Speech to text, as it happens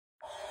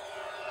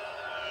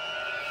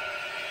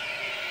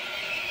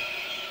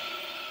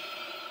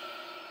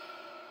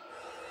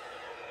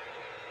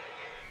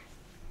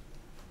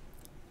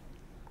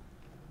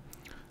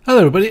Hello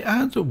everybody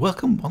and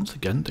welcome once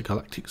again to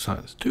Galactic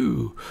Science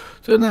 2.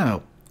 So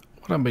now,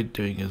 what I've been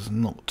doing is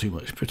not too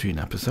much between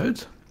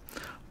episodes,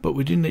 but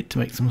we do need to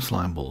make some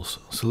slime balls,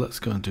 so let's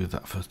go and do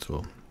that first of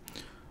all.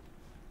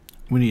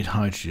 We need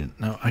hydrogen.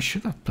 Now I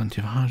should have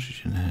plenty of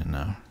hydrogen here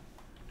now.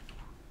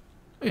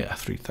 Yeah,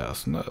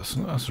 3,000,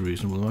 that's a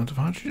reasonable amount of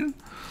hydrogen.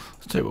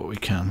 Let's take what we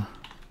can.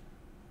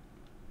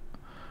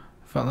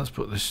 In fact, let's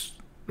put this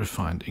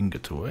refined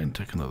ingot away and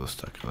take another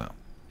stack of that.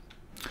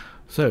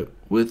 So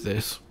with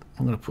this,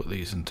 I'm going to put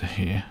these into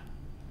here,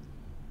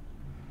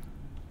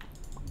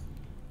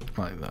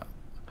 like that.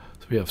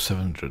 So we have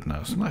 700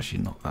 now, so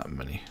actually not that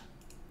many.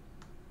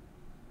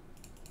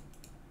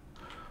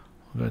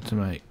 I'm going to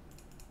make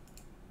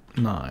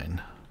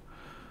 9.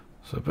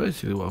 So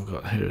basically what I've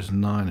got here is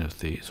 9 of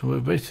these. So we're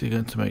basically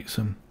going to make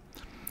some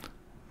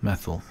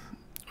methyl,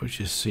 which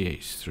is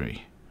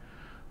CH3.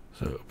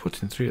 So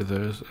put in 3 of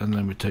those, and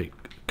then we take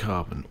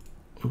carbon.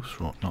 Oops,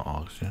 not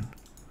oxygen.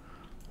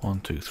 1,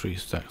 2, 3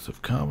 stacks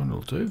of carbon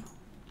will do.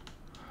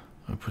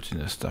 And put in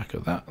a stack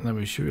of that, and then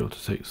we should be able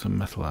to take some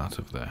metal out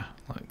of there,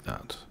 like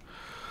that.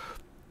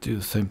 Do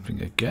the same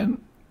thing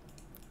again.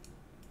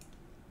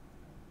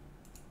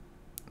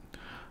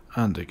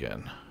 And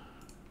again.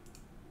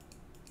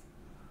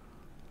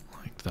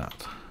 Like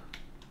that.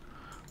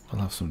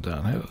 We'll have some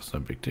down here, that's no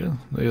big deal.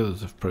 The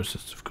others have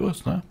processed, of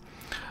course, now.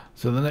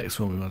 So the next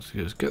one we want to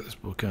do is get this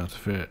book out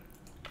of here.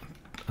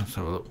 Let's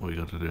have a look what we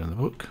got to do in the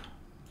book.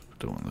 We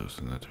don't want those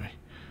in there, do we?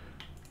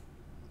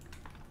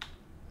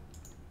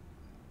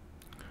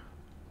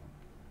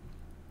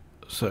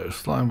 So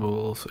slime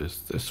balls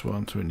is this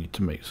one, so we need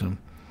to make some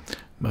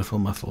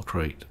methyl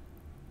crate.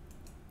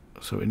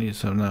 So we need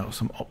some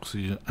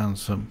oxygen and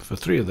some for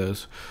 3 of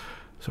those.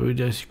 So we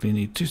basically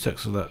need 2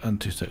 stacks of that and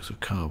 2 stacks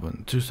of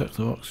carbon. 2 stacks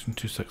of oxygen,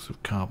 2 stacks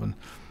of carbon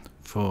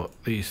for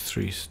these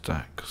 3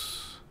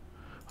 stacks.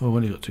 Oh, we've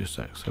only got 2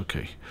 stacks,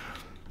 okay.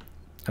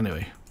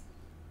 Anyway,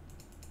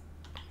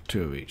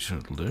 2 of each, so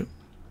it'll do.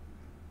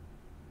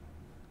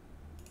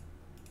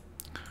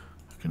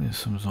 I can hear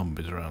some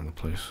zombies around the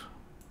place.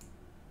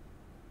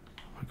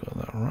 I got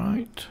that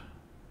right.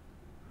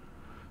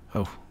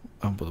 Oh,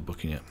 I haven't bothered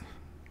booking yet.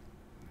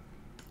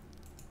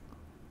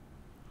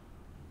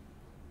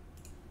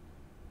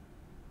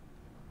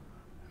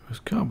 It was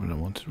carbon I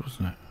wanted,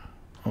 wasn't it?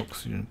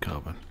 Oxygen,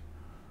 carbon.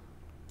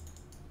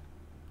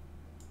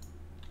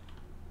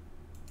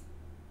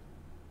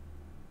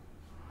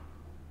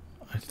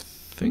 I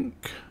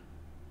think.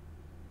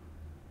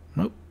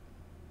 Nope.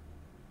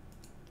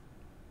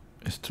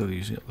 It's still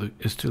using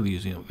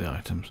up the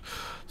items.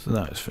 So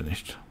now it's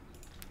finished.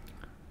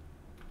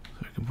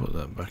 So we can put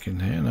that back in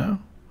here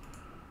now.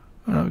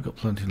 Oh no, we've got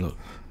plenty. Look,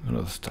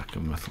 another stack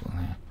of metal in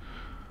here.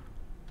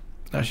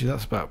 Actually,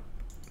 that's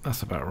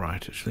about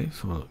right. Actually,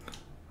 so look.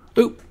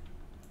 Oop!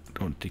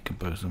 Don't want to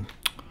decompose them.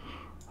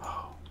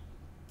 Oh.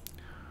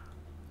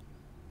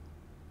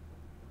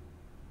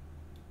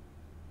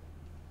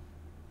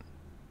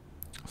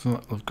 So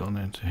that'll have gone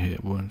into here,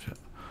 won't it?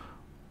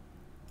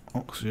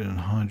 Oxygen and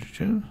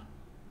hydrogen.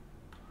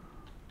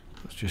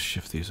 Let's just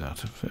shift these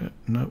out of it.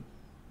 Nope.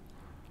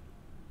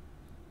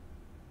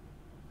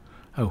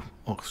 Oh,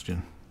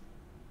 oxygen.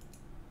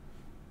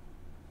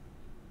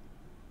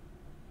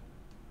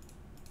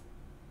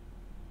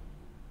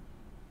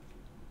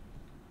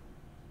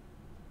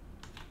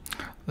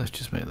 Let's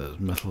just make that as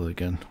metal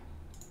again.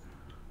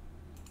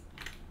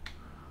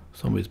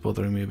 Somebody's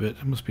bothering me a bit.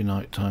 It must be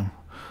night time.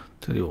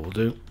 Tell you what we'll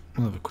do.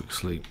 We'll have a quick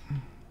sleep.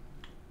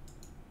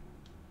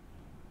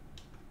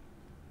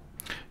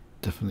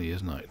 Definitely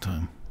is night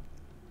time.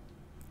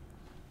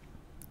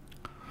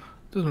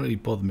 Doesn't really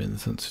bother me in the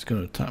sense it's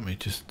going to attack me,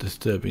 just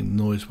disturbing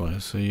noise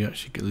wise, so you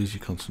actually lose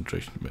your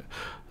concentration a bit.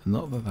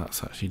 Not that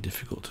that's actually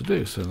difficult to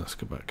do, so let's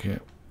go back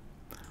here.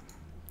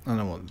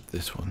 And I want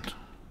this one.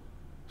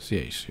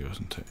 CH3,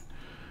 wasn't it?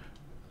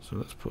 So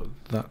let's put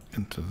that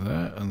into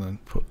there and then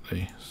put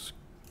the.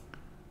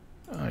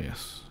 Ah,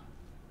 yes.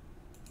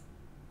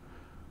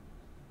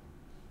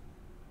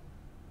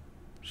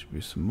 Should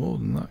be some more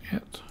than that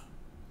yet.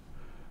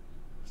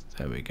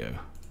 There we go.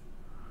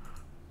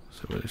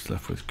 So we're just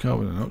left with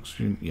carbon and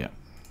oxygen. Yeah.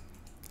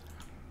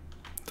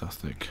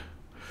 Fantastic.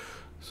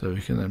 So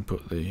we can then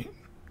put these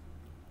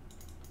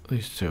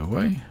 2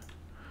 away.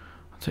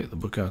 I'll take the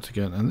book out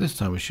again, and this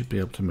time we should be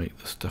able to make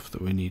the stuff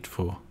that we need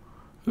for.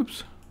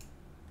 Oops.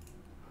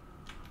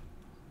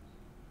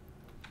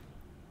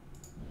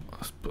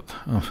 Let's put.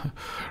 Oh,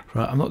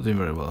 right, I'm not doing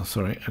very well.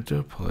 Sorry, I do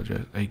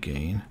apologise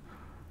again.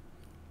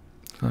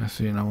 I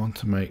see, and I want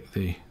to make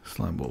the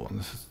slime ball one.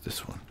 This is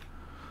this one.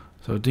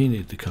 So I do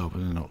need the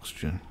carbon and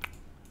oxygen.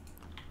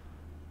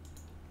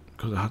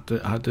 Because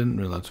I didn't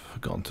realise I've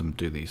forgotten to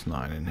do these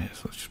 9 in here,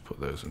 so let's just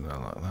put those in there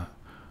like that.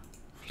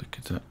 Flick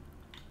it up.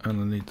 And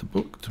I need the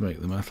book to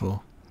make the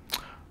metal,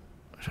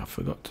 which I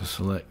forgot to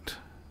select.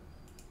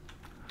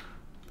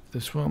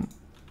 This one.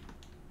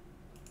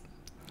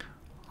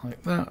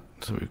 Like that.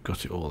 So we've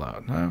got it all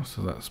out now,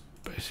 so that's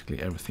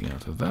basically everything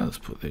out of there. Let's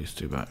put these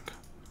 2 back.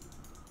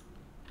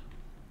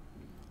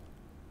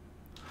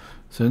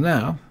 So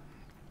now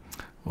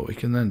what we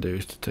can then do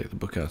is to take the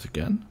book out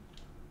again.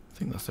 I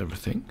think that's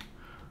everything.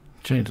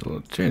 Change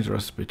the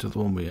recipe to the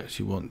one we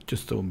actually want,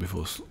 just the one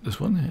before this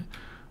one here.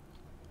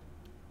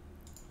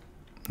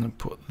 And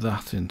put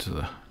that into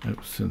the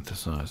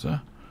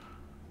synthesizer.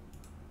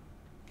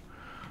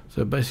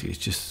 So basically it's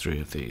just 3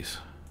 of these.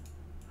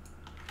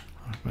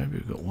 Maybe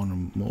we've got 1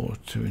 or more or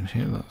 2 in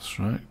here, that's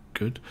right,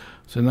 good.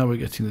 So now we're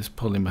getting this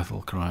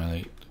polymethyl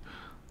cryolate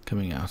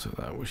coming out of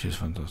that, which is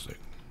fantastic.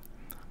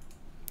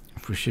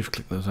 If we shift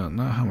click those out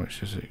now, how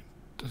much is it?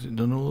 Does it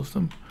done all of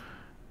them?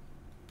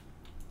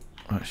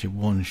 Actually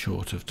 1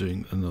 short of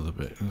doing another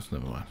bit, that's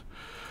never mind.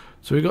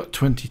 So we got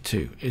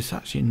 22. It's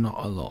actually not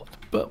a lot,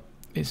 but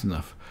it's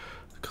enough,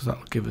 because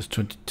that'll give us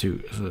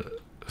 22 as a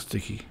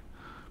sticky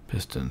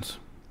pistons.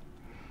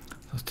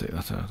 Let's take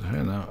that out of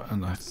here now,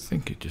 and I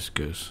think it just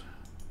goes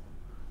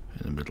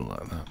in the middle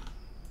like that.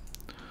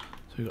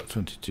 So we've got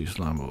 22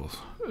 slime balls.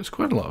 It's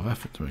quite a lot of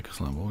effort to make a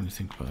slime ball when you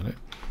think about it.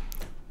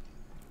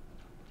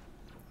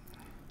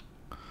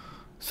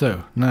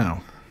 So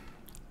now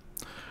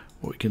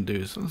what we can do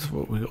is, that's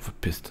what we've got for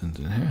pistons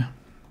in here.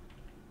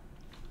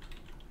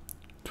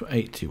 To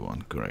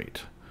 81,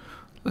 great.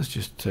 Let's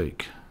just do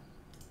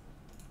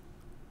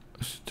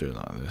it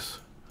like this.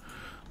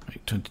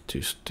 Make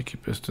 22 sticky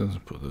pistons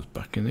and put those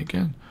back in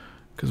again,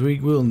 because we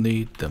will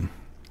need them.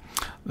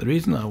 The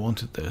reason I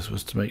wanted this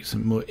was to make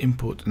some more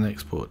import and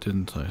export,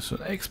 didn't I? So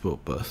an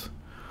export bus.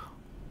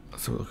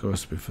 Let's have a look at a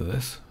recipe for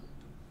this.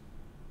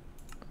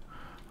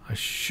 I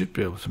should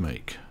be able to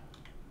make.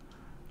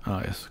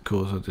 Ah yes,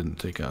 cores I didn't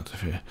take out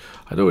of here.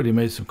 I'd already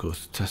made some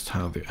cores to test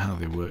how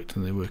they worked,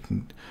 and they worked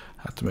and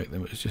how to make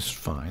them. It was just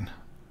fine.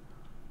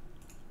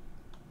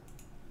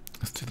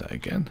 Let's do that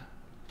again.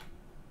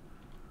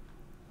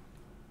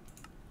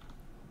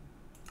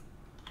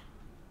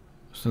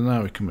 So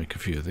now we can make a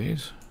few of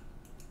these.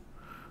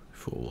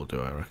 4 will do,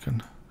 I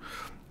reckon.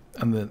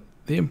 And then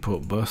the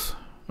import bus,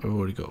 I've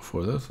already got 4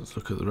 of those. Let's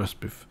look at the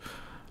recipe.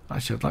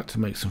 Actually, I'd like to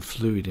make some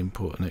fluid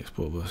import and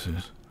export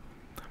buses.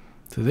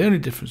 So the only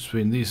difference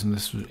between these and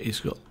this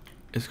is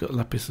it's got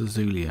lapis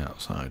lazuli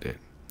outside it.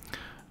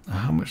 Now,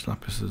 how much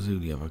lapis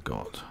lazuli have I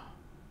got?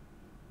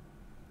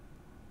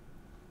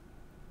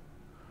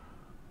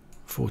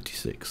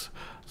 46.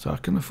 So I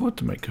can afford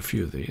to make a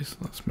few of these.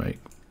 Let's make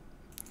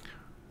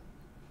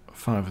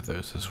 5 of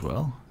those as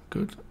well.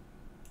 Good.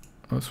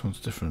 Oh, this one's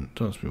different.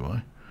 Don't ask me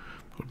why.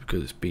 Probably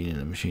because it's been in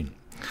a machine.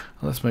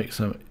 And let's make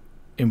some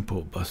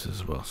import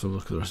buses as well. So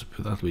look at the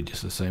recipe. That'll be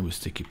just the same with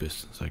sticky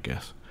pistons, I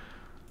guess.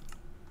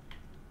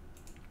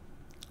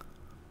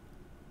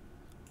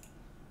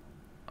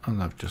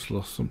 And I've just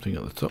lost something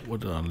at the top.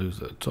 What did I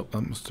lose at the top?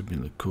 That must have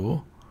been the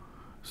core.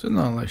 It's an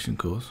annihilation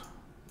cores.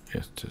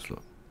 Yes, it is.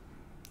 Look.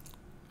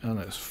 And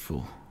it's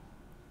full.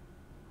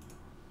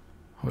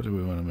 What do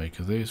we want to make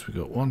of these? We've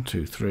got 1,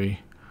 2, 3.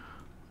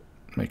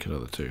 Make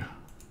another 2.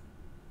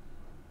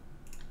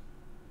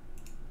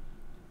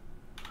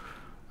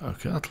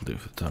 Okay, that'll do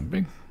for the time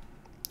being.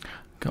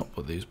 Can't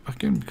put these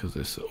back in because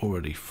it's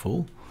already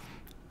full.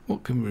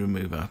 What can we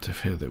remove out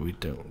of here that we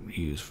don't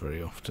use very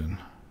often?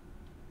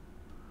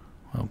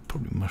 Well,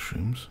 probably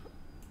mushrooms.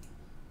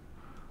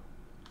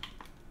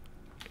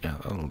 Yeah,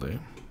 that'll do.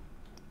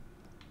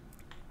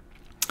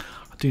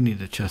 I do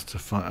need a chest to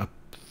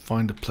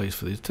find a place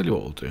for these. Tell you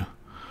what we'll do.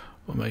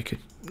 We'll make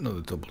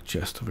another double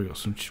chest. Have we got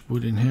some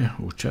wood in here,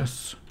 or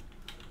chests?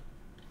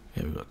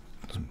 Yeah, we've got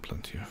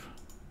plenty of.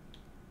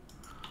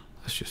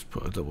 Let's just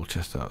put a double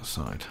chest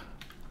outside.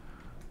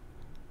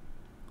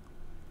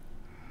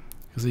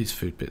 Because these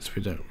food bits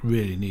we don't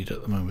really need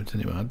at the moment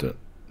anyway. I don't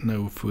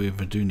know if we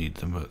ever do need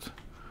them, but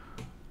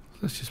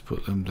let's just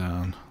put them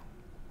down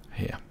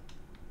here.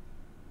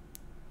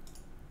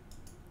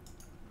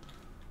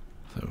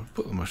 So we'll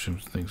put the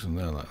mushrooms and things in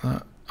there like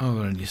that. Are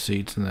there any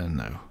seeds in there?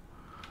 No.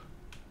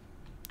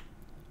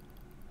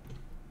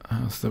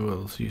 How's the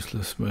world's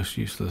most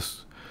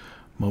useless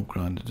mob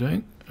grinder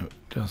doing? Oh,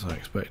 as I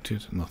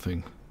expected,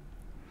 nothing.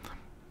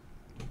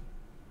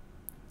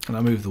 And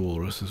I moved the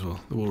walrus as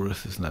well. The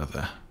walrus is now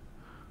there.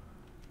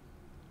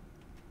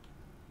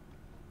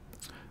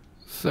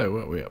 So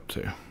what are we up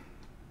to?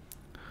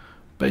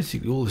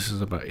 Basically all this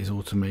is about is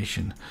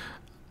automation.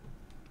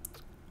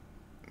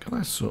 Can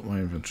I sort my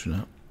inventory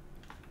now?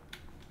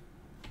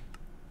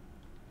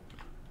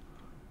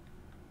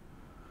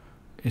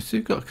 You see,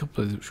 we've got a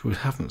couple of these which we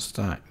haven't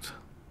stacked.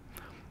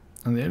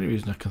 And the only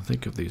reason I can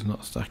think of these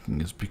not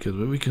stacking is because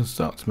we can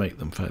start to make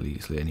them fairly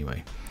easily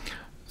anyway.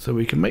 So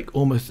we can make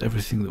almost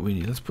everything that we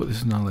need. Let's put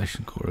this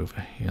annihilation core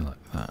over here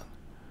like that.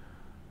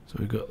 So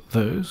we've got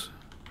those.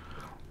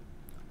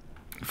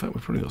 In fact,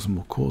 we've probably got some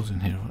more cores in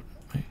here, haven't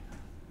we?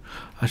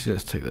 Actually,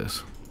 let's take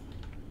this.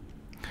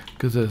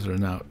 Because those are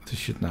now, they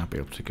should now be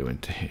able to go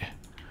into here.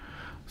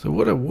 So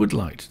what I would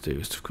like to do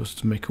is, of course,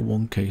 to make a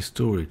 1K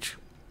storage,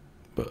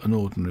 but an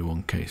ordinary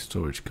 1K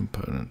storage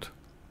component.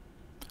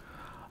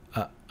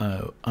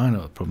 Oh, I know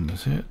what the problem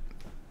is here.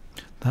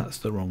 That's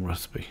the wrong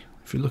recipe.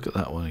 If you look at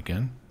that one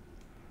again,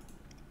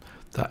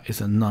 that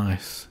is a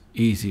nice,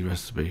 easy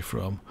recipe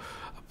from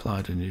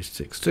Applied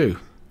Logistics 2.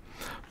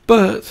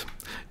 But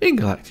in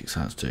Galactic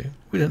Science 2,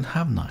 we don't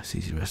have nice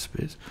easy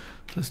recipes.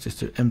 So let's just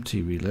do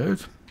empty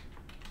reload.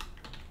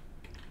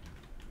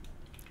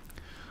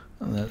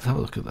 And let's have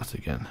a look at that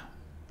again.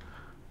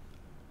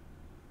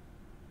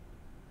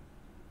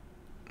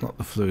 Not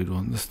the fluid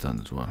one, the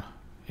standard one.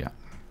 Yeah.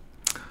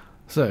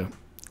 So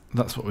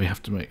that's what we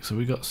have to make. So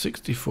we got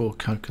 64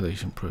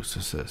 calculation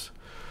processors.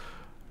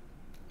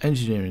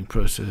 Engineering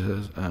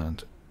processors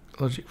and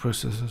logic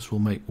processors will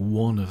make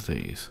one of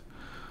these.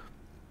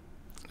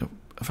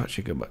 I've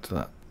actually go back to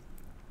that.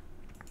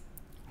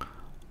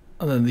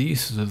 And then the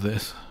uses of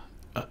this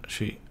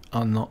actually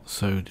are not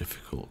so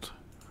difficult.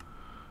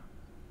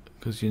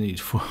 Because you need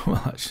 4,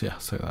 well actually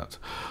I'll say that,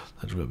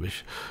 that's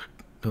rubbish.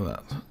 Look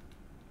at that.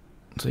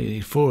 So you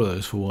need 4 of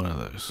those for one of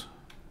those.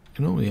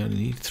 You normally only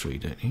need 3,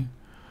 don't you?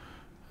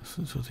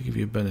 So to give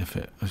you a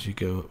benefit as you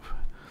go up.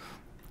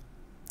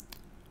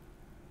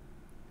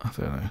 I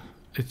don't know.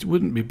 It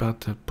wouldn't be bad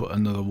to put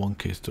another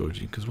 1K storage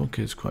in, because 1K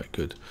is quite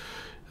good.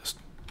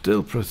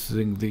 Still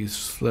processing these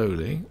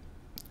slowly.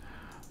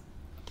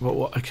 But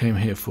what I came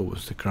here for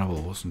was the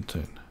gravel, wasn't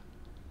it?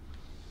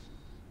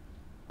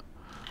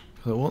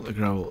 So I want the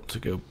gravel to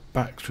go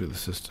back through the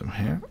system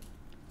here.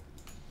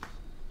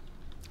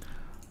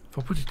 If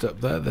I put it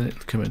up there, then it'll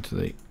come into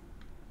here,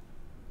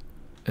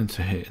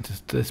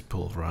 into this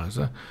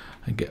pulverizer,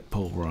 and get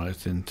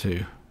pulverized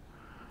into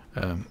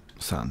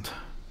sand.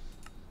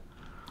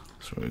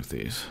 Let's remove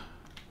these.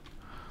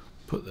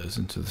 Put those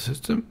into the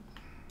system.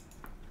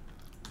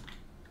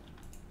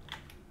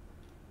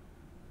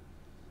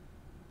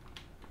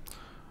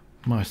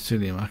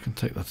 Mycelium, I can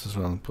take that as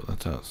well and put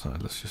that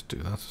outside. Let's just do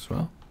that as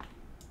well.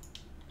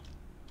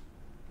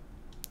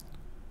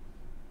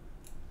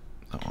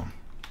 That one.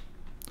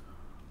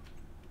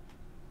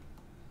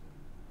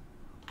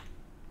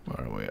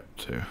 Where are we up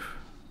to?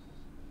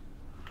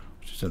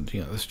 Just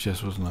emptying out this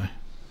chest, wasn't I?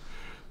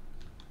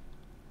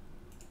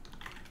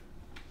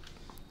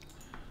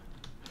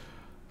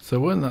 So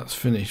when that's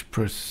finished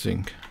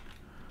processing,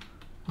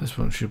 this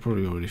one should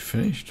probably already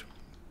finished.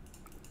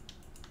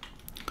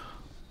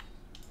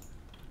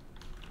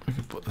 We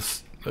can put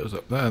those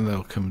up there and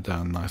they'll come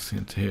down nicely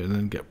into here and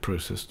then get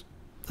processed.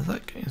 Is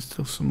that getting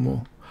still some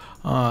more?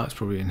 Ah, it's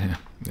probably in here.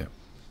 Yeah.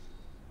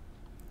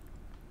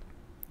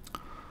 I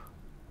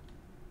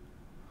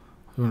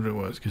was wondering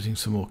why it's getting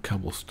some more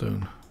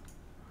cobblestone.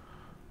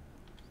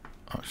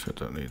 Actually, I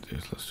don't need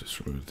these. Let's just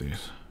remove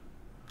these.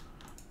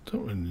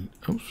 Don't really need.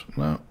 Oops,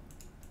 no.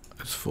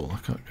 It's full. I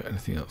can't get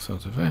anything else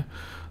out of here.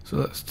 So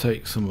let's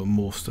take some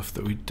more stuff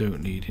that we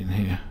don't need in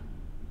here.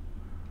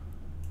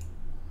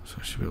 So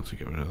I should be able to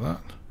get rid of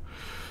that.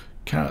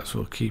 Carrots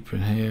we'll keep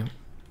in here.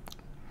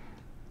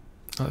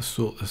 Let's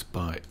sort this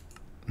by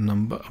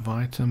number of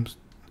items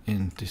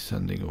in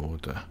descending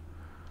order.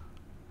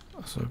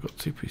 So I've got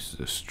 2 pieces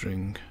of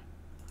string.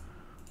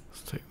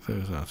 Let's take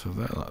those out of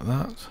there like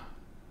that.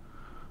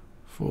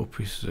 4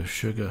 pieces of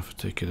sugar. If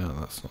I take it out,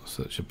 that's not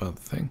such a bad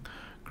thing.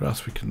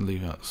 Grass we can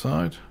leave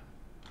outside.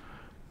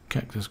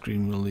 Cactus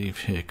green we'll leave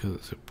here because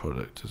it's a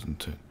product,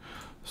 isn't it?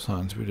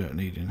 Signs we don't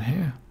need in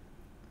here.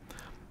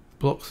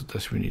 Blocks of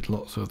dust, we need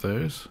lots of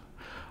those.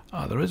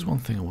 There is one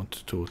thing I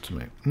wanted to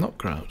automate. Not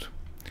grout,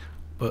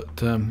 but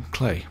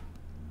clay.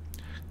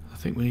 I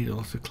think we need a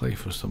lot of clay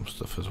for some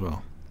stuff as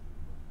well.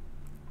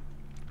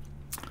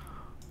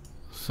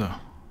 So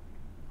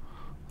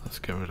let's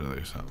get rid of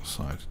those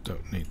outside.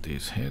 Don't need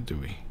these here, do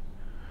we?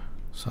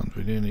 Sand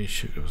we do need,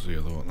 sugar was the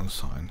other one, and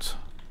signs.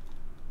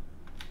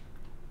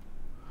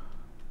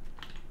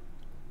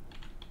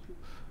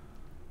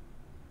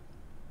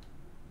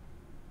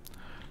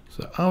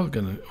 So I was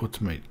going to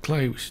automate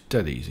clay, which is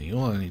dead easy.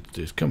 All I need to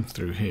do is come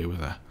through here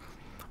with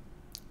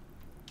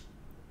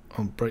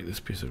I'll break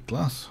this piece of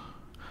glass.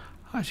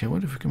 Actually, I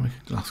wonder if we can make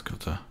a glass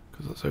cutter,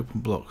 because that's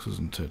open blocks,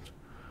 isn't it?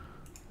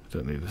 We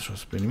don't need this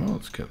recipe anymore.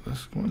 Let's get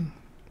this going.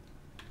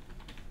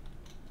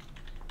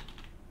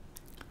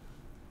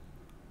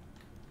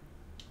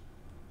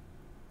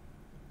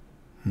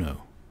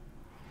 No.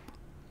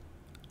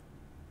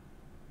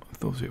 I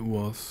thought it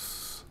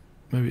was.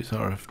 Maybe it's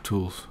RF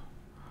tools.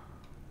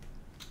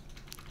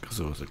 Because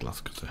there was a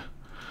glass cutter.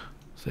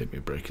 Save me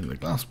breaking the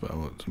glass, but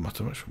it doesn't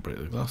matter much. We'll break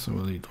the glass and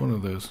we'll need one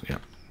of those. Yeah.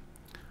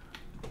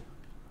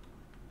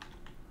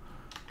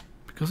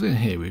 Because in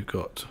here we've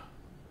got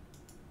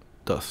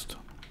dust.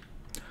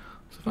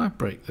 So if I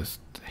break this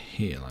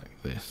here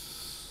like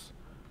this.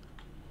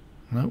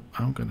 No,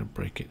 I'm going to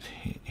break it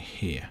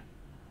here.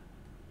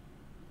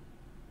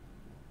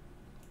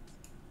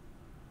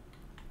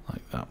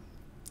 Like that.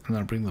 And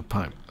I'll bring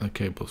the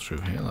cable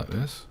through here like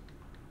this.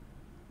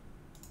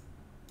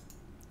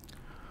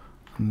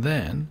 And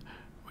then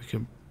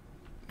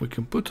we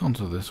can put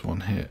onto this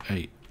one here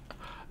a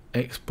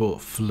export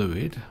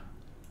fluid,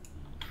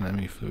 an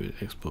ME fluid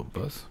export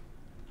bus,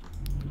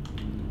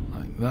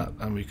 like that,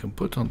 and we can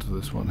put onto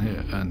this one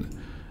here an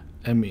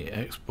ME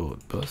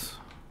export bus.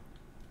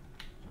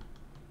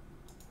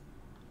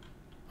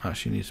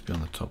 Actually needs to be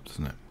on the top,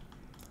 doesn't it?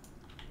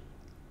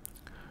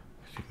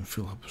 You can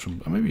fill hoppers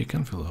from, maybe you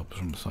can fill hoppers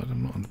from the side,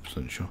 I'm not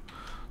 100% sure.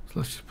 So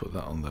let's just put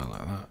that on there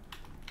like that.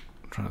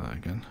 Try that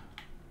again.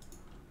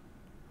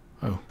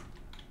 Oh,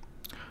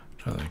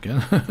 try that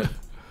again.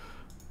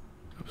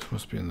 Oops,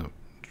 must be in the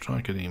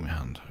try getting in my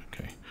hand.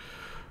 Okay,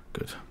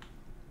 good.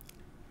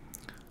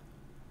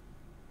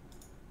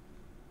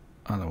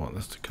 And I want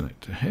this to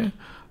connect to here,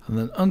 and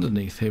then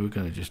underneath here we're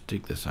going to just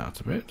dig this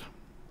out a bit,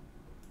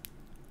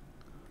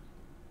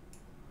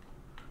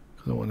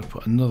 because I want to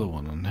put another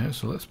one on here.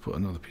 So let's put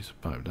another piece of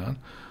pipe down.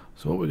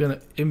 So what we're going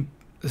to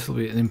this will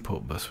be an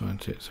import bus,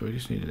 won't it? So we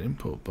just need an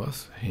import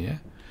bus here,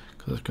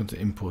 because that's going to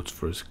import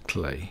for us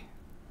clay.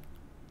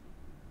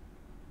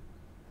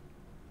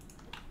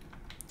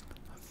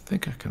 I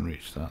think I can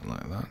reach that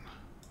like that.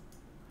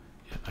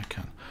 Yeah, I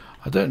can.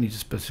 I don't need to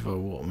specify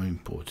what I'm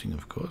importing,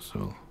 of course, so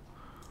I'll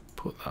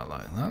put that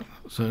like that.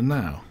 So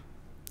now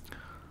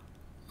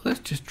let's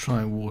just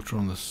try water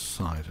on the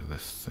side of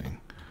this thing.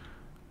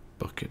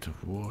 Bucket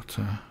of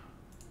water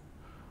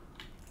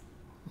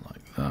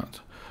like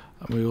that.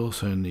 And we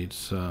also need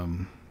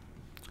some,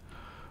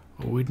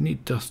 well, we'd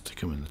need dust to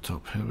come in the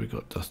top here. We've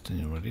got dust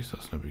in already, so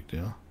that's no big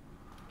deal.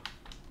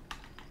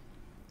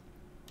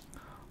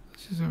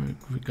 Let's just have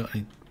if we got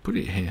any, put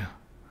it here.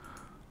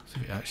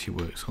 See if it actually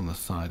works on the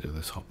side of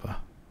this hopper,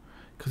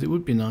 because it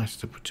would be nice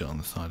to put it on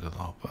the side of the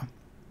hopper.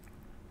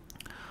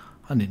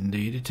 And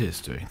indeed it is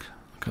doing.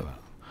 Look at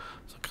that.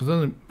 So, because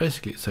then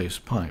basically it saves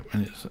pipe,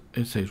 and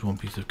it saves one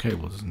piece of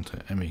cable, doesn't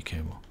it? ME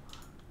cable.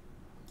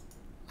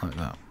 Like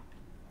that.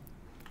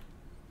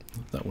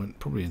 That went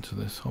probably into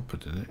this hopper,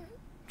 did it?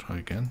 Try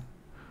again.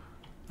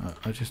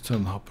 I just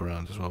turned the hopper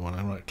around as well when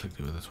I right clicked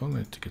it with this one. I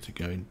need to get it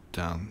going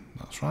down.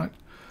 That's right.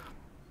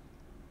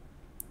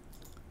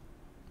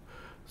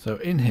 So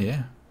in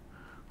here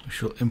we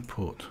shall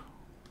import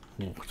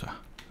water.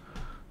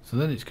 So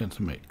then it's going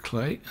to make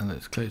clay, and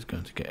this clay is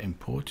going to get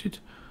imported.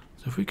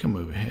 So if we come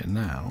over here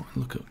now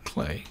and look at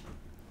clay,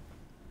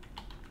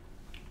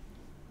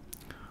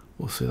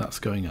 we'll see that's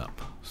going up.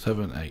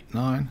 7, 8,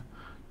 9,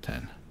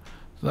 10.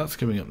 So that's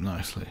coming up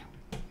nicely.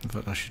 In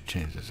fact, I should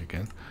change this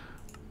again.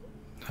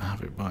 I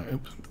have it by,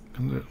 oops,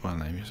 can do it by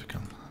name, yes I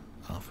can.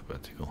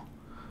 Alphabetical.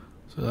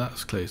 So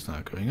that's clay's now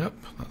going up.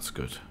 That's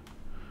good.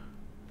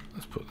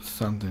 Let's put the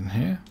sand in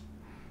here.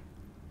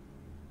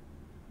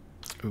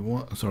 We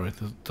want, sorry,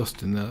 the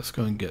dust in there. Let's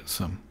go and get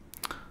some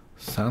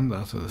sand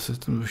out of the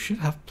system. We should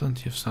have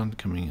plenty of sand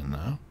coming in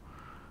now.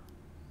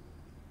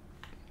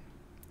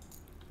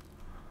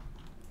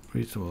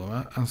 Reasonable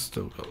amount, and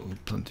still got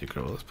plenty of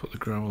gravel. Let's put the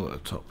gravel at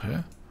the top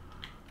here.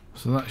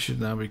 So that should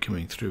now be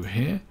coming through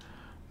here.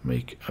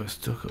 I've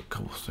still got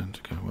cobblestone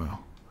to go.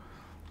 Well,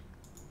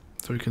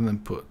 so we can then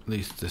put at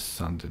least this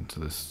sand into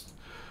this.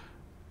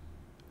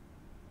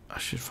 I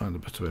should find a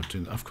better way of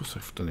doing that. Of course,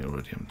 I've done it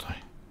already, haven't I?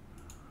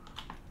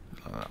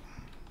 Like that.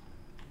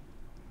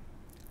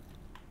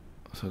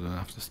 So I don't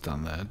have to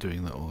stand there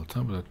doing that all the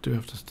time, but I do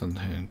have to stand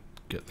here and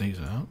get these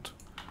out.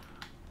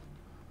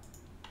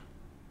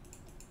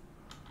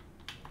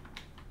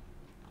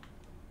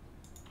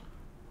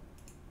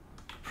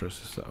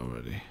 Process that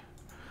already.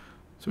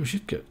 So we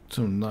should get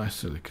some nice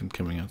silicon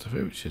coming out of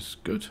it, which is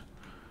good.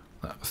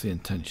 That's the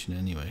intention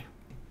anyway.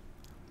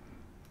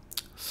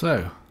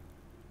 So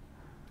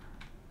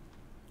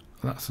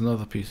that's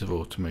another piece of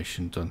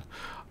automation done.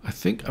 I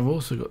think I've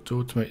also got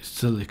to automate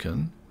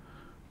silicon.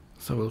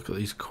 Let's have a look at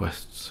these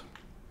quests.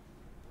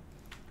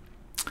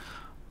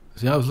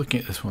 See, I was looking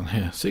at this one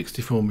here,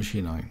 64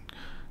 machine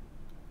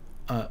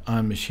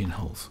iron machine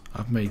holes.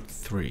 I've made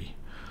 3.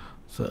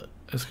 So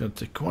it's going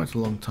to take quite a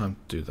long time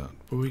to do that.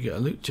 But we get a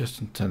loot chest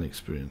and 10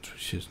 experience,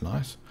 which is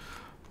nice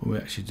when we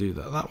actually do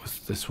that. That was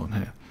this one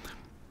here.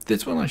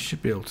 This one I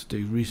should be able to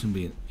do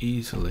reasonably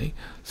easily.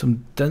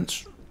 Some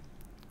dense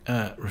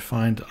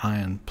refined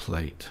iron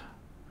plate.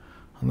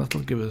 And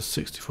that'll give us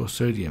 64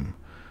 sodium.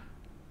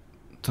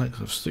 Tanks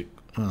of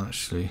well,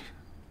 actually,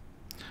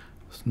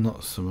 it's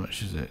not so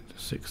much, is it?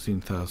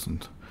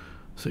 16,000.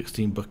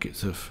 16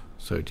 buckets of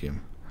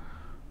sodium.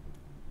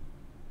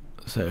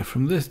 So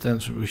from this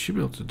dense, we should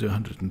be able to do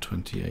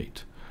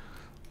 128.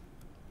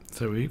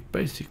 So we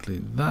basically,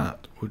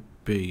 that would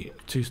be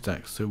 2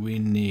 stacks. So we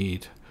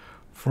need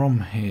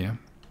from here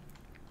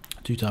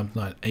 2 times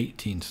 9,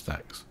 18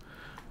 stacks.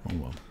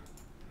 Wrong one.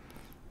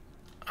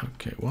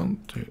 Okay,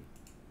 1, 2.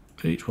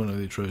 Each one of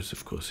these rows,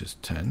 of course, is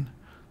 10.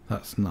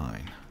 That's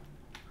 9.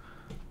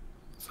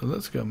 So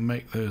let's go and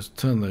make those,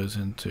 turn those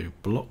into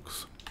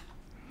blocks.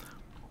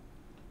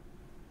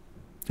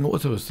 And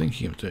what I was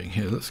thinking of doing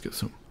here, let's get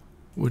some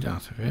wood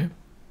out of here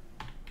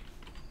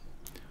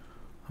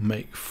and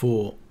make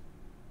 4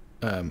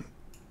 of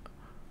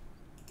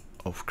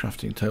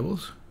crafting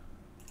tables.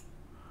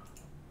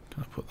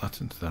 Can I put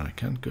that into there? I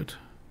can. Good.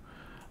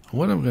 And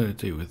what I'm going to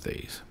do with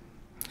these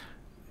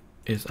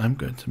is I'm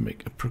going to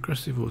make a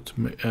progressive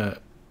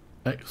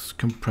X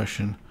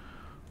compression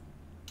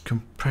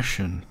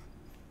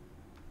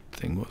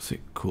thing. What's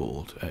it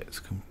called? X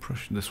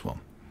compression. This one,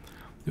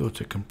 the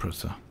auto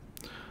compressor.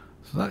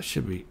 So that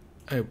should be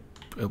able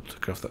to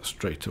craft that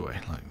straight away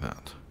like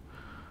that.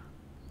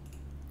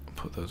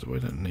 Put those away.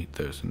 Don't need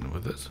those in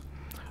with us.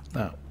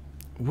 Now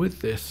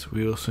with this,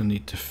 we also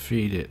need to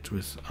feed it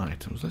with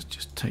items. Let's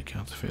just take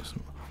out of here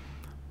some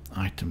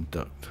item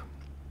duct,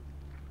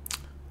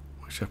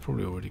 which I've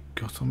probably already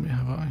got on me,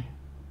 have I?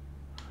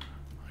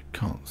 I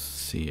can't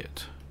see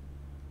it.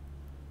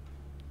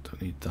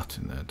 Don't need that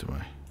in there, do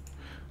I?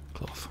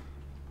 Cloth.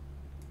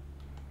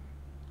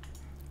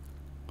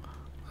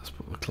 Let's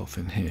put the cloth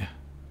in here.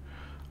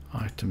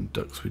 Item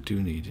ducts we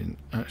do need in.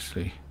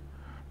 Actually,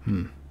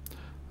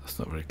 that's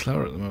not very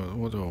clever at the moment.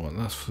 What do I want?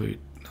 That's fluid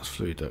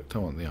duct. I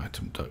want the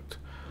item duct.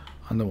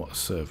 And I want a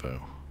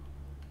servo.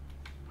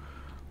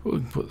 But we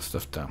can put the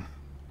stuff down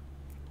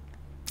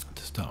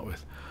to start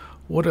with.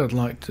 What I'd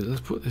like to, let's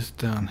put this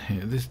down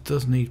here. This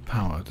does need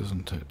power,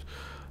 doesn't it?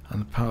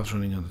 And the power's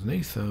running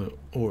underneath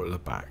or at the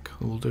back.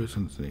 We'll do it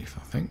underneath,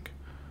 I think.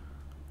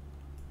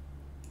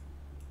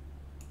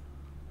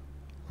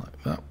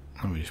 Like that.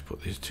 And we just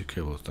put these two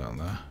cables down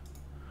there.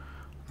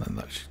 And then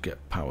that should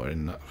get power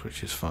in that,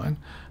 which is fine.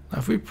 Now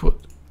if we put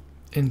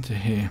into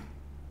here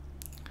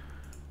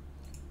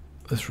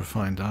this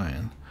refined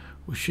iron,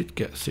 we should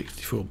get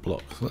 64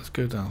 blocks. So let's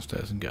go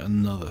downstairs and get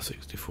another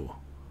 64.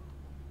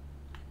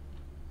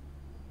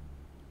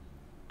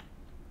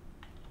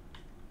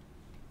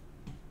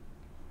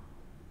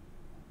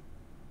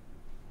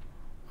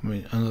 I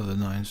mean another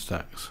 9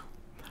 stacks.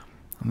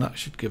 And that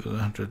should give us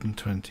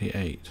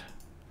 128.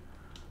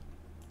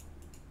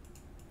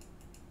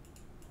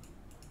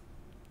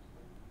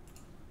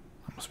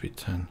 That must be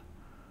 10.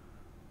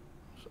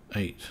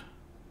 8.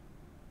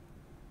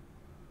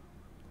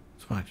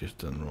 So I just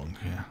done wrong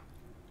here.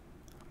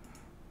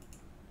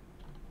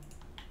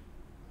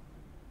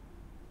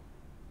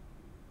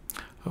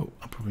 Oh,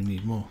 I probably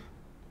need more.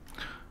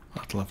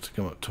 I'd love to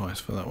come up twice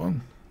for that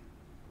one.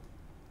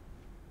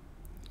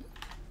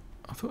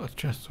 I thought that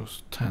chest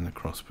was 10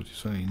 across, but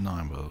it's only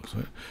 9 by the looks of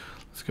it.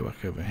 Let's go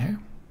back over here.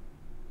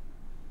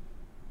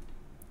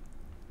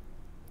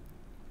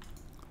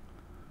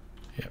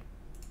 Yep.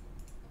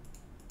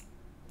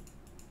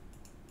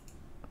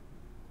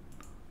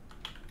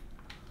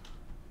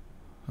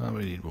 And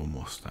we need one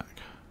more stack.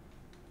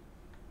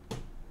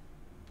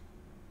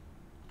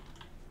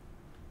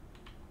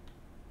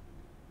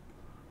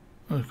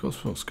 And of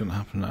course what's going to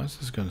happen now is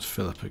this is going to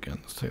fill up again.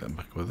 Let's take that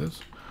back with us.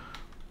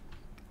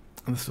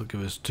 And this will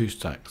give us 2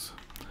 stacks,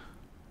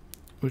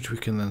 which we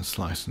can then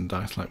slice and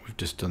dice like we've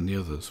just done the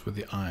others with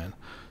the iron.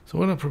 So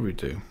what I'll probably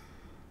do,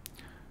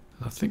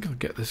 I think I'll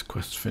get this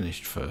quest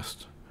finished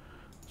first.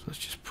 So let's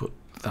just put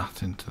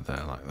that into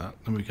there like that.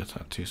 Then we get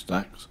our 2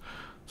 stacks.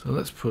 So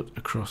let's put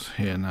across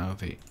here now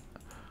the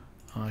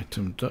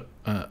item duct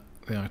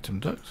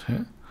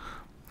here,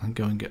 and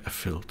go and get a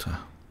filter.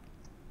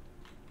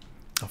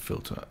 A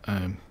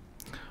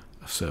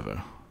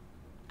servo.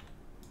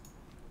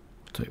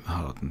 Take the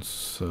hardened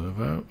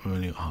servo. We've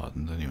only got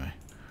hardened anyway.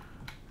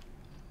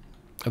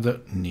 I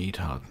don't need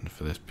hardened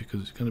for this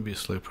because it's going to be a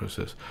slow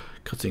process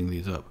cutting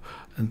these up.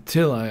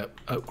 Until I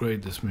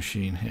upgrade this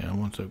machine here, I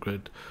want to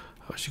upgrade.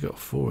 I've actually got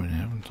 4 in here,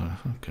 haven't I?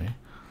 Okay.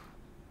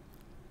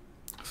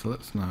 So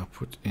let's now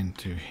put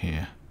into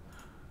here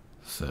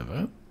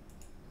servo.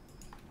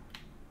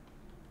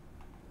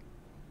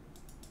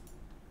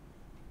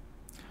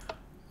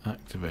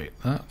 Activate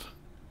that.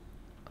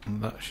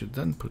 And that should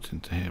then put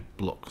into here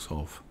blocks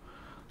of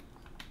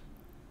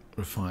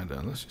refined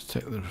iron. Let's just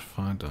take the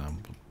refined iron,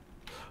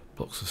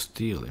 blocks of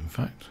steel in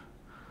fact.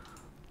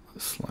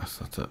 Let's slice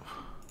that up.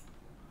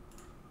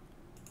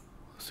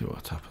 Let's see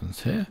what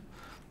happens here.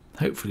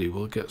 Hopefully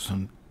we'll get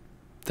some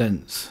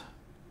dense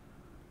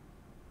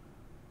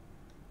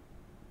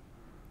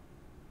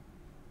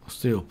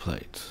steel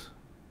plates.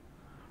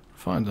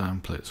 Refined iron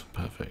plates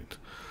are perfect.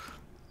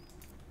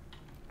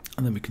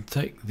 And then we can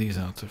take these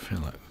out of here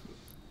like,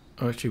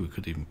 oh actually we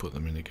could even put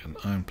them in again.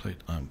 Iron plate,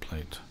 iron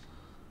plate.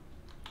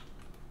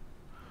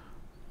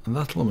 And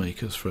that'll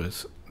make us for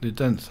us the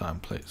dense iron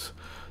plates.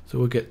 So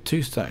we'll get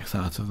 2 stacks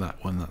out of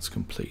that when that's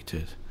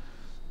completed.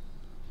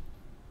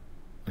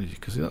 As you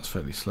can see, that's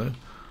fairly slow,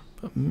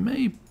 but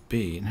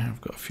maybe now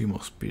I've got a few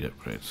more speed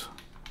upgrades.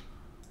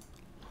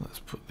 Let's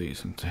put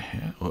these into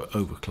here, or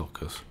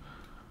overclockers.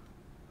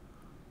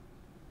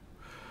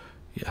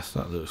 Yes,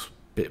 that looks a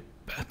bit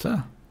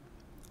better.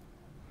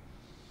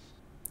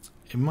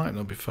 It might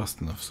not be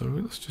fast enough, so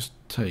let's just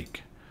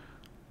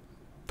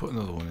put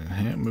another one in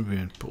here.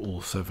 Maybe put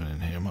all 7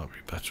 in here. Might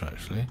be better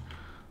actually.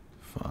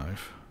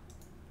 5,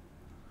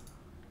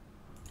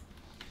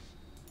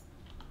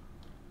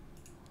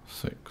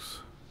 6.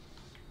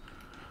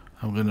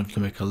 I'm going to have to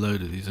make a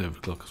load of these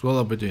overclockers. Well,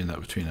 I'll be doing that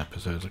between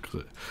episodes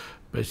because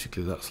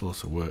basically that's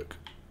lots of work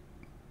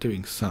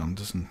doing sound,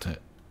 isn't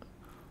it?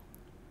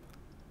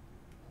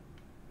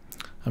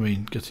 I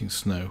mean, getting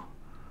snow,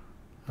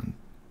 and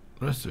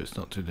the rest of it's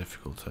not too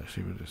difficult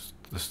actually, but it's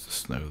just the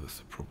snow that's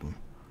the problem.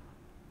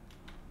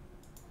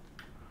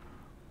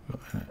 Got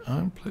any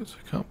iron plates?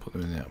 I can't put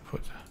them in the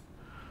output.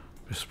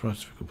 I'd be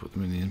surprised if we could put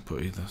them in the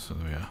input either, so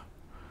there we are.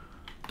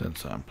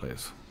 Dense iron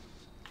plates.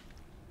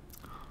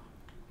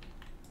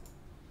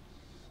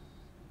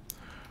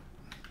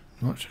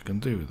 Not much I can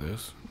do with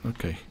this.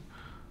 Okay.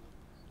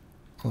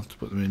 I'll have to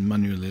put them in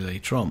manually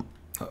later on.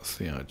 That's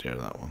the idea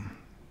of that one.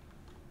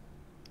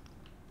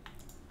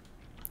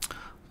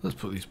 Let's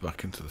put these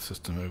back into the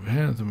system over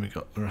here, and then we've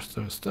got the rest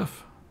of the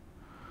stuff.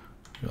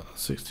 We've got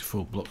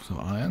 64 blocks of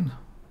iron.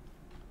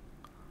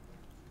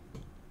 I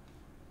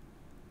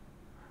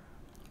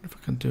wonder if I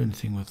can do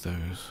anything with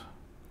those.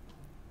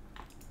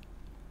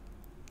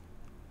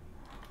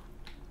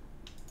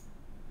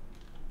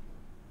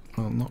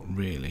 Well, not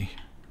really,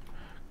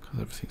 because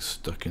everything's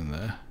stuck in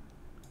there.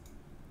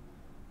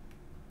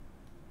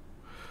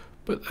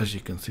 But as you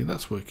can see,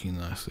 that's working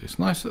nicely. It's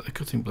nice that the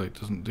cutting blade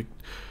doesn't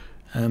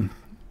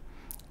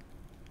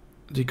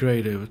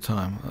degrade over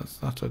time.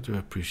 That I do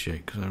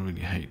appreciate, because I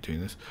really hate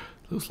doing this.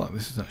 Looks like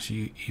this is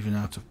actually even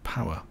out of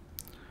power.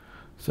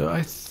 So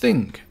I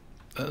think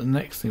that the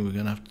next thing we're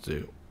going to have to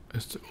do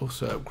is to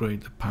also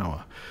upgrade the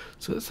power.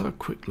 So let's have a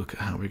quick look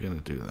at how we're going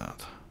to do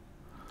that.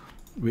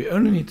 We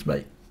only need to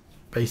make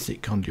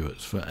basic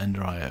conduits for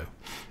Ender IO.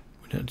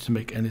 We don't need to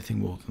make anything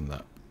more than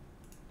that.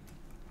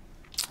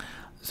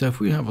 So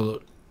if we have a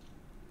look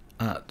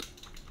at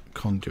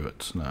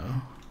conduits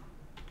now,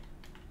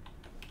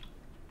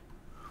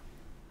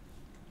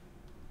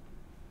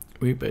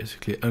 we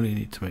basically only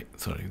need to make,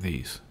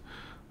 these.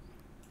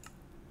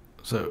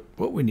 So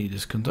what we need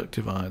is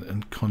conductive iron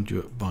and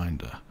conduit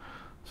binder.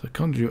 So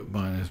conduit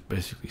binder is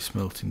basically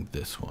smelting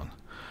this one.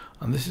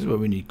 And this is where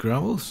we need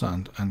gravel,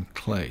 sand and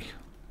clay.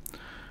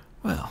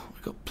 Well,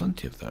 we've got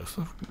plenty of those,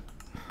 but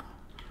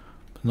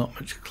not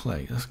much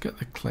clay. Let's get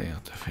the clay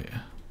out of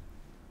here.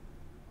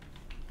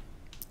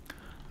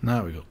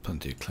 Now we've got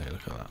plenty of clay,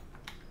 look at that.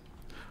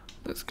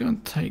 Let's go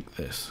and take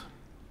this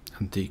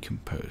and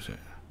decompose it.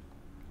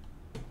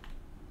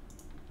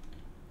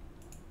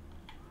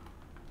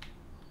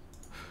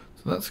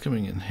 So that's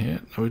coming in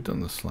here. Now we've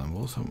done the slime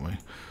balls, haven't we?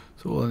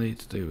 So all I need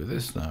to do with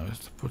this now is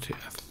to put it,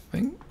 I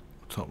think,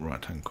 top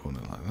right hand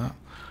corner like that.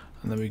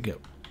 And then we get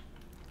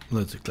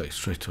loads of clay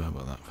straight away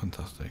about that.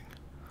 Fantastic.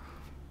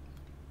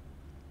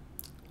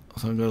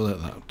 So I'm going to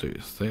let that do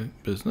its thing,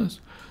 business.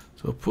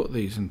 So we'll put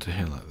these into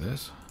here like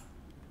this.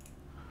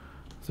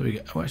 So we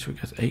get, oh, actually we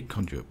get 8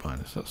 conduit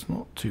binders. That's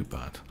not too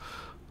bad.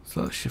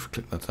 So let's shift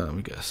click that out and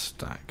we get a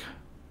stack.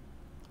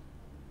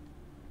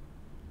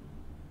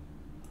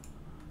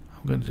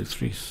 I'm going to do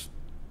 3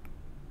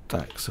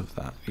 stacks of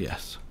that,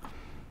 yes.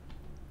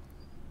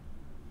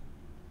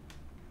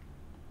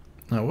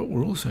 Now what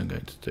we're also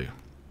going to do,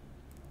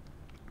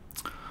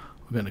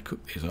 we're going to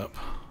cook these up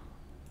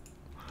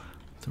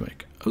to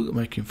make oat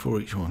making for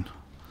each one.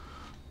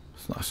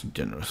 It's nice and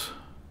generous.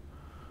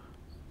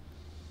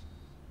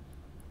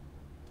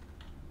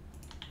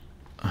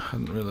 I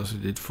hadn't realised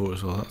we did 4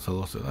 as well. That's a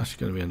lot. That's actually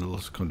going to be a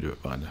lot of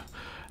conduit binder.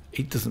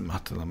 It doesn't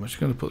matter that much. I'm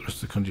going to put the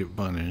rest of the conduit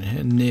binder in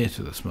here, near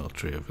to the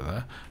smeltery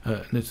over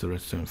there, near to the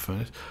redstone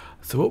furnace.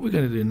 So what we're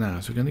going to do now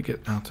is we're going to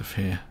get out of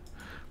here.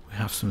 We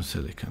have some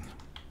silicon.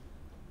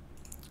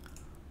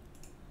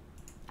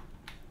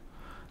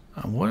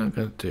 And what I'm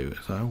going to do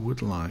is I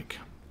would like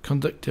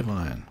conductive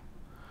iron.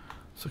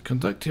 So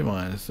conductive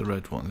iron is the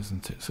red one,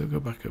 isn't it? So we'll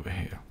go back over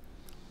here.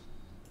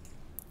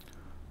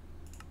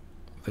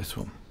 This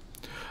one.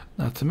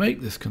 Now to make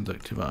this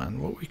conductive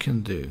iron, what we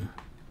can do,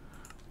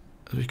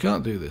 is we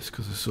can't do this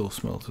because it's all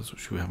smelters,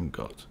 which we haven't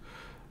got.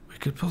 We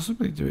could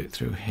possibly do it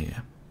through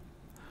here,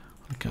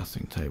 on the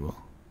casting table.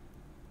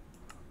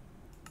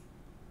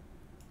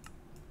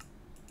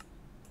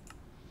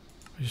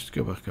 Just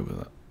go back over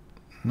that.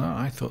 No,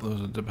 I thought there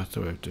was a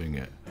better way of doing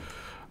it.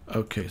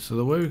 Okay, so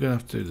the way we're going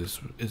to have to do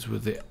this is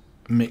with the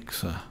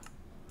mixer.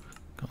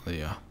 Got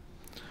the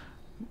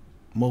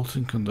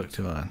molten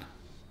conductive iron,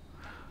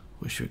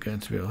 which we're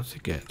going to be able to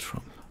get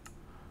from.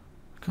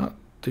 Can't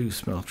do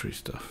smeltery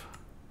stuff,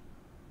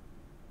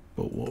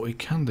 but what we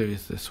can do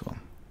is this one.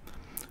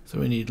 So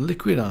we need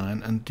liquid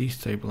iron and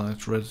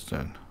destabilized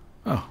redstone.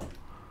 Oh,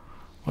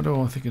 what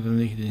do I think of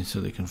needing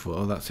silicon for?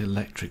 Oh, that's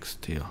electric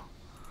steel.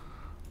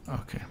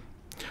 Okay.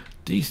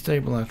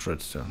 Destabilized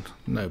redstone,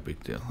 no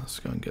big deal. Let's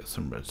go and get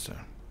some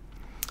redstone.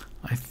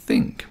 I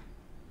think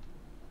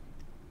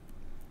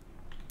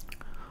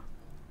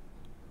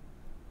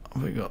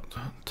we got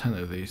 10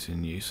 of these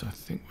in use. I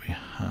think we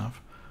have.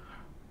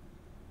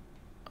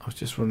 I was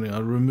just wondering, I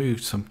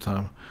removed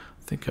sometime.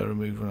 I think I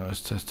removed when I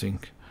was testing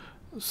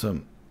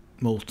some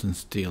molten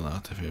steel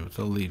out of here, but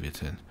I'll leave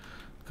it in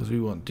because we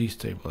want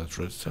destabilized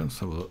redstone.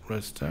 So we'll look,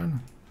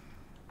 redstone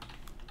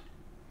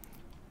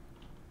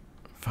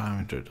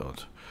 500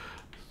 odd.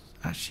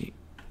 Actually,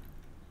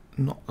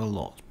 not a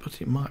lot,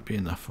 but it might be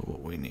enough for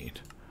what we need.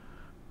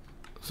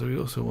 So we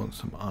also want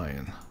some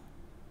iron.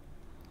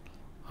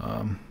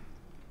 Let's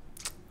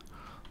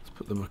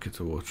put the bucket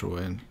of water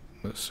away and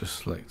let's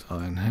just select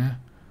iron here.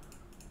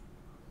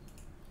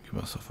 Give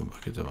myself a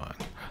bucket of iron.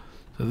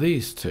 So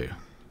these two.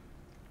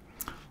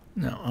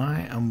 Now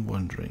I am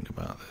wondering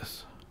about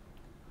this.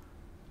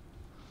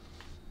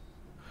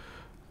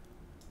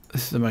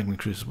 This is a magma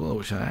crucible,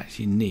 which I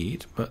actually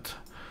need, but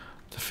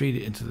to feed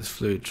it into this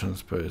fluid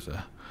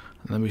transposer,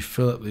 and then we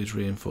fill up these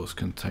reinforced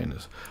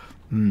containers.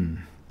 Now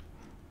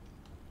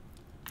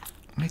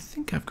I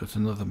think I've got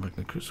another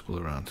magnet crucible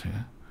around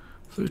here.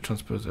 Fluid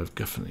transposer I've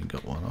definitely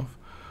got one of.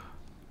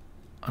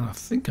 And I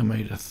think I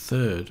made a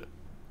third,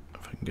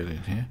 if I can get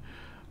in here,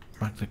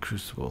 magnet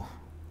crucible.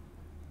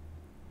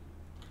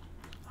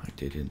 I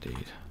did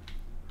indeed.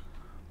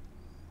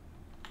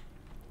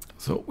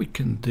 So what we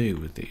can do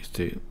with these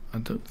two, I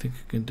don't think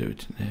I can do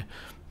it in here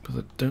because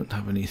I don't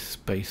have any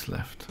space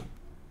left.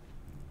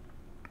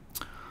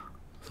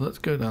 So let's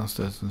go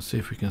downstairs and see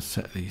if we can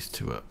set these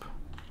two up.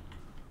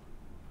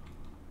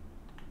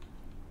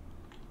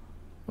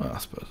 Well, I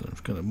suppose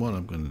what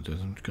I'm going to do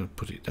is I'm just going to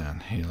put it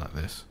down here like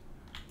this.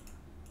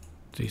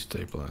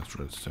 Destabilized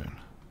redstone.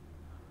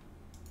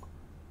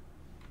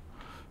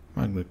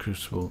 Magnet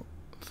crucible.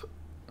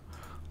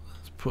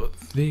 Let's put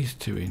these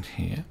two in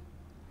here.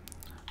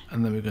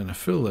 And then we're going to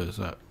fill those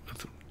up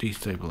with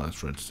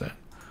destabilized redstone,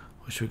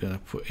 which we're going to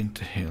put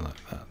into here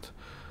like that.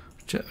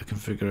 Check the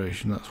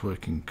configuration, that's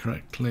working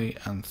correctly,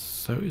 and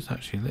so is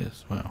actually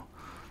this. Wow.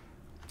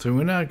 So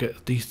we now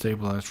get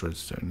destabilized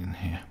redstone in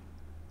here.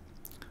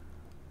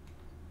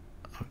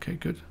 Okay,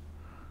 good.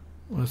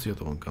 Where's the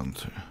other one gone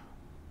to?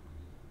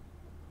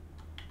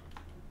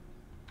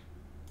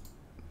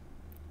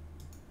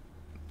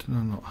 Did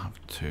I not have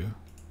two?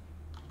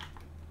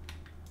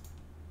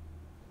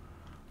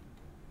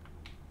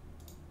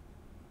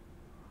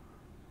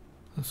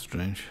 That's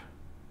strange.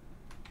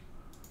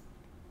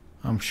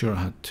 I'm sure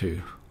I had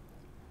two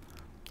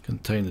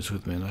containers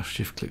with me and I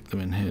shift clicked them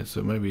in here,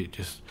 so maybe it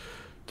just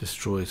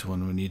destroys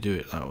one when you do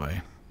it that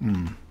way.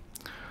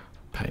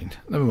 Pain.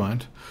 Never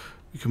mind.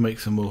 We can make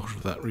some more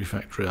of that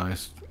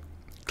refactorized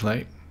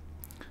clay.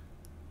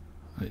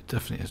 And it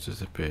definitely has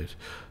disappeared.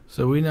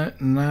 So we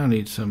now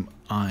need some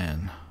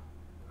iron.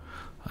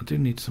 I do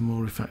need some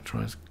more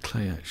refactorized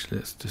clay actually.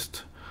 Let's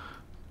just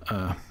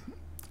let's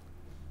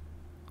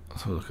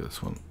have a look at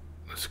this one.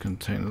 This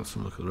container, let's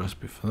have a look at the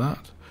recipe for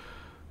that.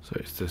 So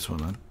it's this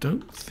one. I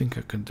don't think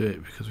I can do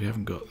it because we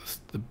haven't got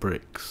the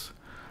bricks.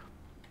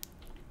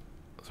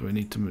 So we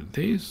need to move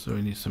these, so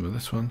we need some of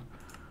this one,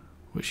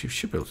 which you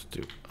should be able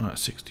to do. Alright,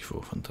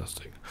 64,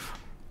 fantastic.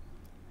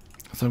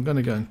 So I'm going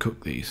to go and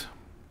cook these.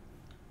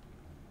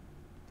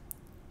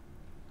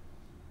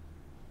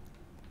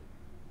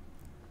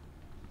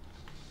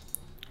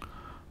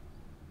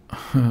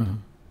 Well,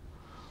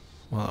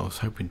 I was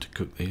hoping to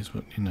cook these,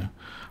 but you know,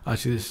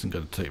 actually this isn't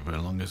going to take very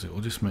long, is it?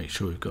 We'll just make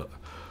sure we've got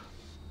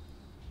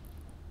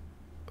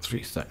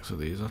 3 stacks of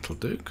these. That'll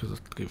do, because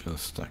that'll give us a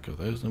stack of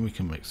those, and we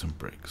can make some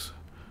bricks.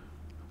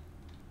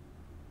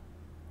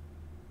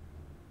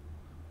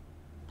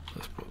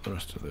 Let's put the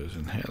rest of those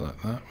in here like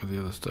that with the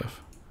other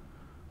stuff.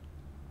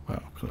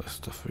 Wow, look at the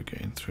stuff we're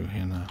getting through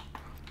here now.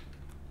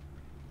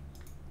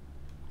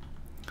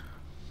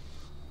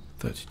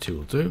 32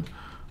 will do.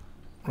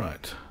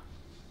 Right.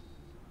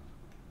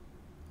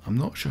 I'm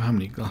not sure how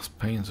many glass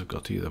panes I've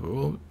got either, but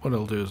what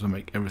I'll do is I'll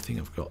make everything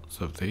I've got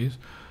of these.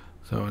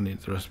 So I need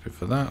the recipe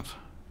for that.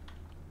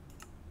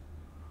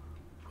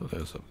 Put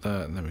those up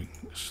there, and then we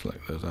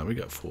select those out. We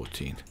got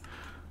 14.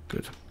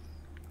 Good.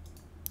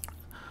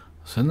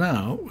 So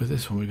now with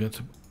this one,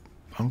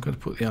 I'm going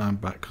to put the iron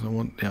back because I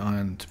want the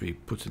iron to be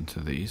put into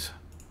these.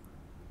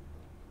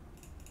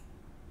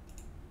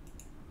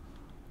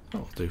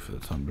 That'll do for the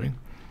time being.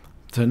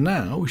 So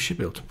now we should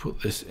be able to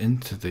put this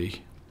into the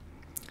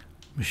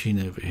machine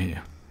over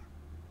here.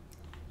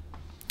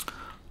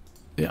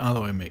 The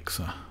alloy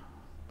mixer.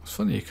 It's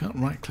funny, you can't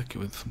right click it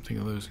with something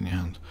of those in your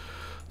hand.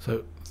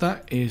 So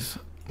that is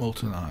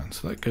molten iron,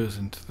 so that goes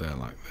into there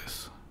like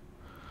this.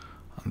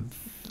 And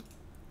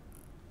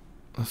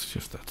let's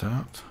shift that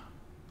out.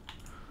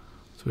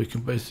 So we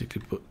can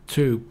basically put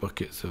 2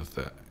 buckets of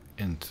that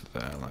into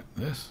there like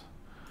this.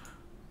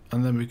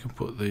 And then we can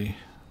put the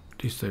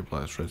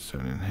destabilized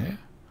redstone in here.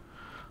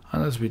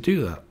 And as we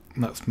do that,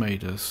 that's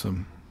made us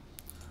some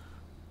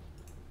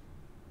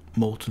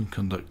molten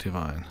conductive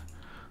iron.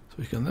 So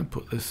we can then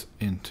put this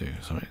into here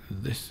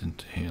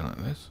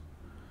like this.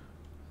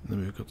 And then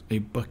we've got a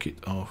bucket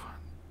of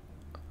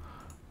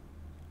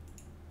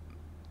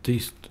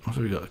what have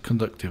we got?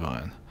 Conductive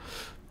iron.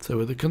 So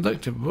with the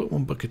conductive,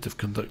 1 bucket of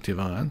conductive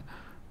iron,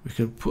 we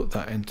can put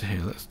that into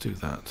here. Let's do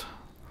that.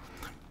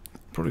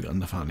 Probably got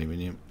enough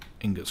aluminium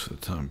ingots for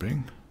the time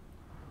being.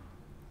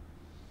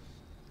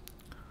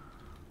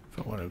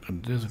 But what I'm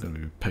going to do is I'm going to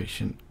be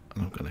patient,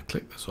 and I'm going to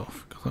click this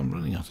off because I'm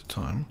running out of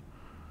time.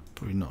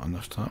 Probably not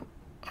enough time.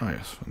 Oh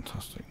yes,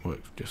 fantastic.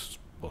 Works just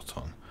spot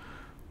on.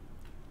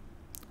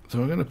 So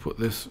I'm going to put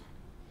this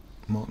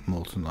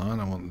molten iron.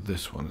 I want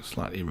this one. It's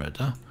slightly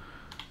redder.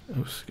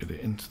 Oops, get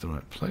it into the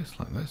right place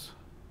like this.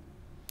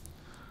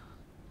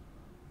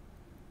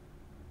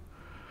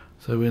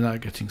 So we're now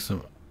getting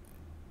some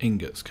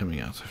ingots coming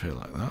out of here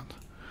like that.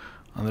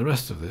 And the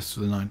rest of this,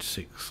 the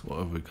 96,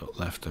 whatever we've got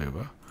left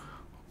over, we'll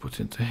put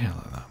into here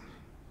like that.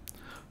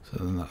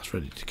 So then that's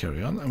ready to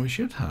carry on, and we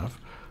should have,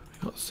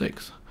 we've got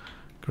 6.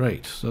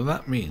 Great, so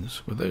that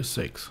means with those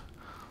 6,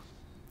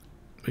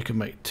 we can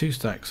make 2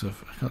 stacks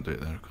of, I can't do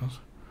it there of course,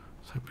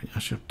 I was hoping I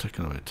should have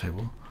taken away a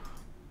table.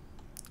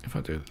 If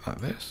I do it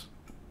like this,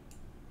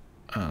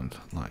 and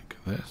like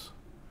this,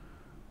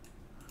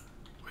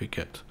 we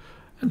get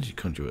energy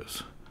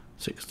conduits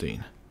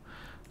 16.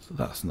 So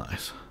that's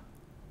nice.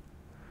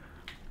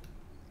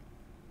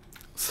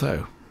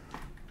 So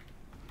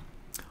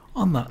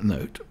on that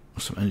note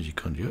of some energy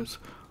conduits,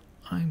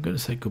 I'm going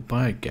to say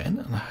goodbye again,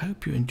 and I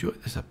hope you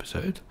enjoyed this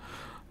episode.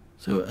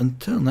 So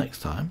until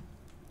next time,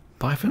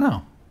 bye for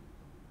now.